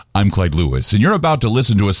I'm Clyde Lewis, and you're about to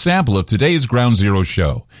listen to a sample of today's Ground Zero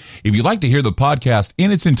show. If you'd like to hear the podcast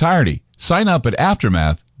in its entirety, sign up at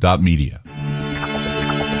aftermath.media.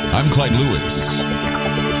 I'm Clyde Lewis,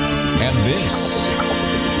 and this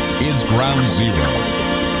is Ground Zero.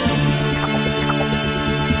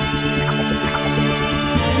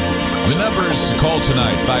 The numbers to call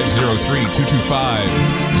tonight,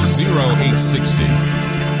 503-225-0860.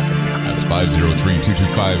 That's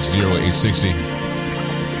 503-225-0860.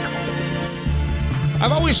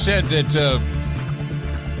 I've always said that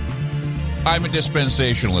I'm a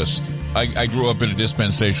dispensationalist. I grew up in a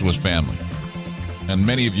dispensationalist family. And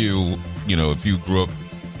many of you, if you grew up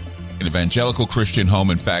in an evangelical Christian home,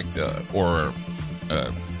 in fact, or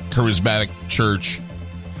a charismatic church,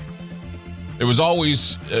 there was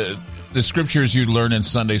always the scriptures you'd learn in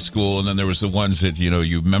Sunday school, and then there was the ones that,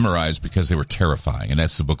 you memorized because they were terrifying, and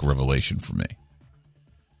that's the book of Revelation for me.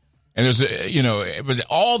 And there's, but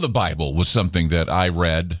all the Bible was something that I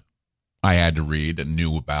read, I had to read and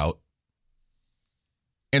knew about.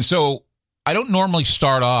 And so I don't normally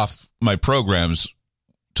start off my programs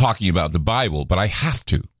talking about the Bible, but I have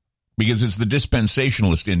to, because it's the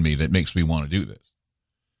dispensationalist in me that makes me want to do this.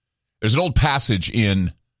 There's an old passage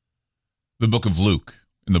in the book of Luke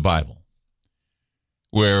in the Bible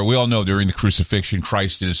where we all know during the crucifixion,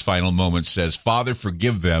 Christ in his final moments says, "Father,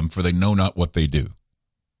 forgive them, for they know not what they do."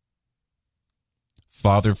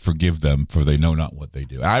 Father, forgive them, for they know not what they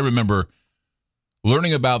do. I remember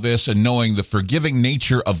learning about this and knowing the forgiving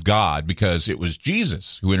nature of God, because it was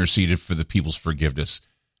Jesus who interceded for the people's forgiveness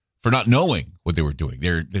for not knowing what they were doing,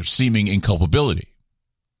 their seeming inculpability.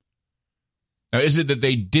 Now, is it that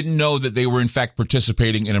they didn't know that they were in fact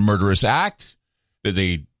participating in a murderous act, that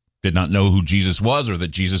they did not know who Jesus was, or that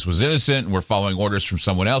Jesus was innocent and were following orders from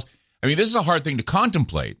someone else? I mean, this is a hard thing to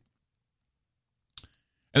contemplate.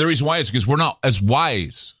 And the reason why is because we're not as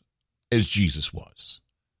wise as Jesus was.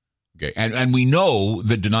 Okay, and we know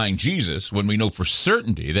that denying Jesus, when we know for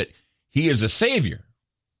certainty that he is a savior,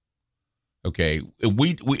 okay,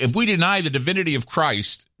 if we deny the divinity of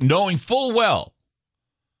Christ, knowing full well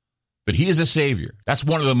that he is a savior, that's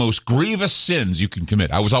one of the most grievous sins you can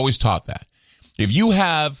commit. I was always taught that. If you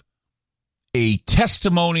have a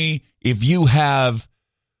testimony, if you have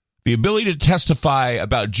the ability to testify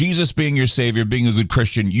about Jesus being your Savior, being a good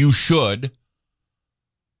Christian, you should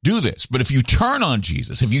do this. But if you turn on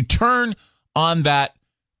Jesus, if you turn on that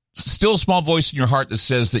still small voice in your heart that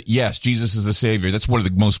says that, yes, Jesus is the Savior, that's one of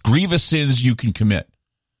the most grievous sins you can commit.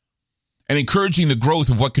 And encouraging the growth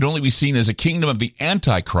of what could only be seen as a kingdom of the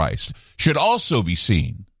Antichrist should also be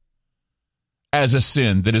seen as a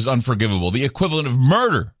sin that is unforgivable, the equivalent of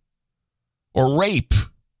murder or rape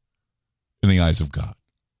in the eyes of God.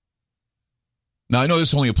 Now, I know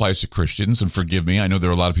this only applies to Christians, and forgive me, I know there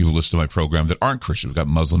are a lot of people listening to my program that aren't Christians. We've got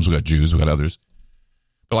Muslims, we've got Jews, we've got others.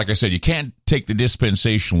 But like I said, you can't take the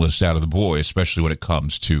dispensationalist out of the boy, especially when it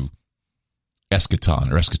comes to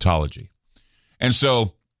eschaton or eschatology. And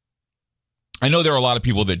so I know there are a lot of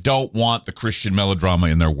people that don't want the Christian melodrama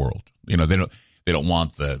in their world. They don't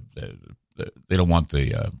want the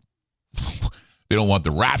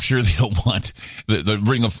rapture. They don't want the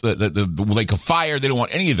ring of the lake of fire. They don't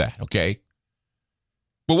want any of that. Okay.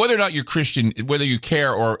 But whether or not you're Christian, whether you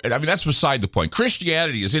care or, that's beside the point.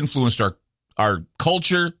 Christianity has influenced our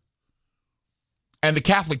culture, and the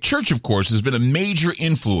Catholic Church, of course, has been a major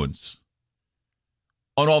influence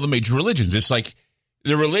on all the major religions. It's like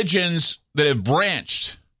the religions that have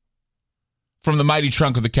branched from the mighty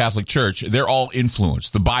trunk of the Catholic Church, they're all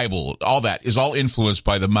influenced. The Bible, all that is all influenced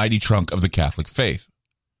by the mighty trunk of the Catholic faith.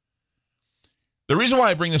 The reason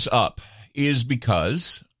why I bring this up is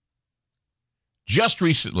because just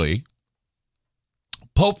recently,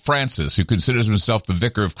 Pope Francis, who considers himself the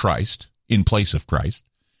vicar of Christ in place of Christ,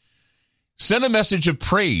 sent a message of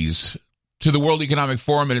praise to the World Economic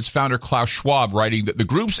Forum and its founder, Klaus Schwab, writing that the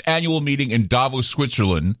group's annual meeting in Davos,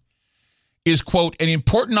 Switzerland is, quote, an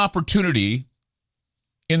important opportunity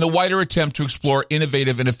in the wider attempt to explore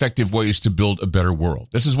innovative and effective ways to build a better world.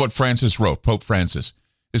 This is what Francis wrote, Pope Francis.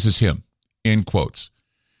 This is him, in quotes.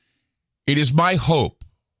 It is my hope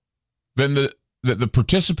that the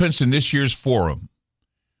participants in this year's forum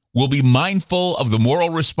will be mindful of the moral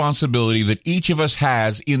responsibility that each of us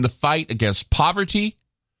has in the fight against poverty,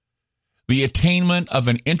 the attainment of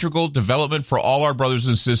an integral development for all our brothers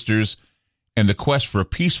and sisters, and the quest for a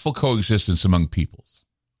peaceful coexistence among peoples.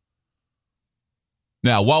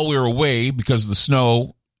 Now, while we were away because of the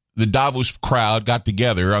snow, the Davos crowd got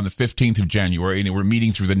together on the 15th of January, and they were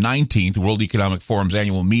meeting through the 19th. The World Economic Forum's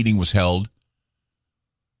annual meeting was held.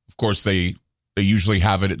 Of course, they usually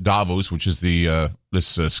have it at Davos, which is the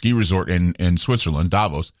ski resort in Switzerland,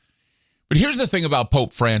 Davos. But here's the thing about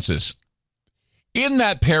Pope Francis. In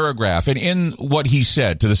that paragraph and in what he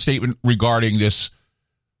said to the statement regarding this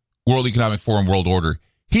World Economic Forum world order,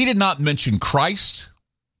 he did not mention Christ.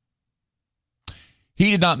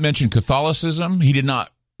 He did not mention Catholicism. He did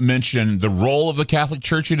not mention the role of the Catholic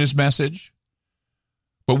Church in his message.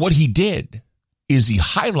 But what he did is he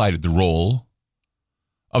highlighted the role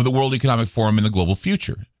of the World Economic Forum in the global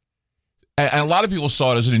future. And a lot of people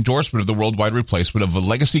saw it as an endorsement of the worldwide replacement of a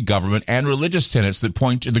legacy government and religious tenets that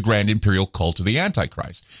point to the grand imperial cult of the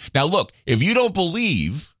Antichrist. Now, look, if you don't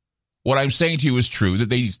believe what I'm saying to you is true, that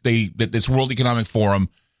that this World Economic Forum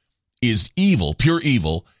is evil, pure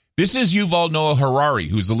evil, this is Yuval Noah Harari,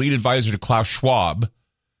 who's the lead advisor to Klaus Schwab,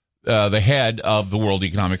 the head of the World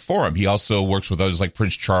Economic Forum. He also works with others like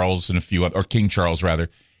Prince Charles and a few other, or King Charles, rather.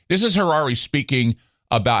 This is Harari speaking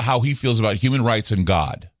about how he feels about human rights and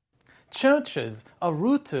God. Churches are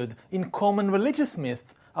rooted in common religious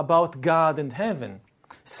myth about God and heaven.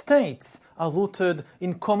 States are rooted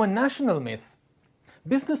in common national myth.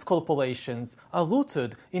 Business corporations are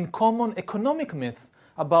rooted in common economic myth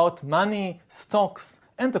about money, stocks,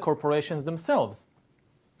 and the corporations themselves.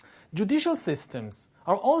 Judicial systems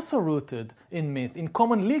are also rooted in myth, in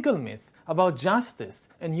common legal myth about justice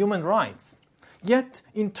and human rights. Yet,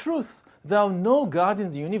 in truth, there are no gods in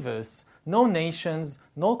the universe, no nations,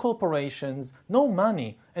 no corporations, no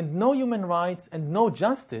money, and no human rights and no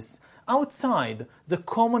justice outside the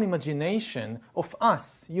common imagination of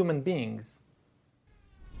us, human beings.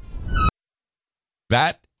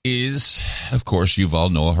 That is, of course,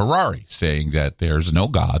 Yuval Noah Harari saying that there's no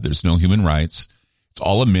God, there's no human rights, it's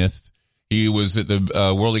all a myth. He was at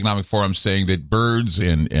the World Economic Forum saying that birds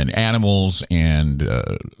and animals and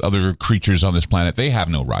other creatures on this planet, they have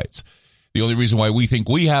no rights. The only reason why we think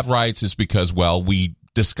we have rights is because, well, we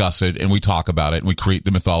discuss it and we talk about it and we create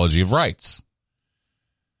the mythology of rights.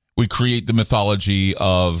 We create the mythology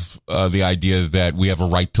of the idea that we have a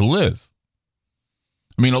right to live.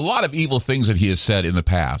 I mean, a lot of evil things that he has said in the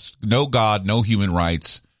past. No God, no human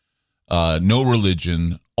rights, no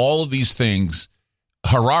religion, all of these things.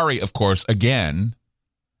 Harari, of course, again,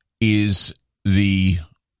 he's a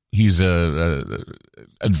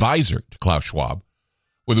advisor to Klaus Schwab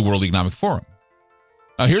with the World Economic Forum.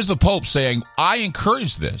 Now, here's the Pope saying, I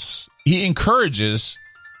encourage this. He encourages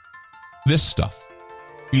this stuff.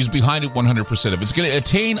 He's behind it 100%. If it's going to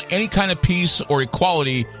attain any kind of peace or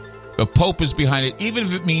equality, the Pope is behind it, even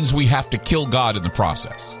if it means we have to kill God in the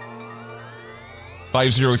process.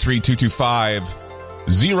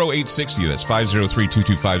 503-225-0860. That's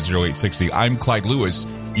 503-225-0860. I'm Clyde Lewis.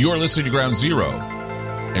 You're listening to Ground Zero,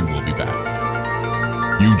 and we'll be back.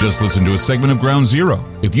 You just listened to a segment of Ground Zero.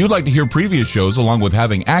 If you'd like to hear previous shows along with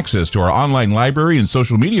having access to our online library and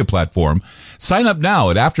social media platform, sign up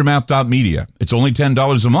now at aftermath.media. It's only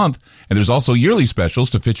 $10 a month, and there's also yearly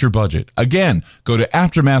specials to fit your budget. Again, go to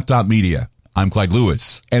aftermath.media. I'm Clyde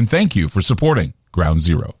Lewis, and thank you for supporting Ground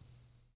Zero.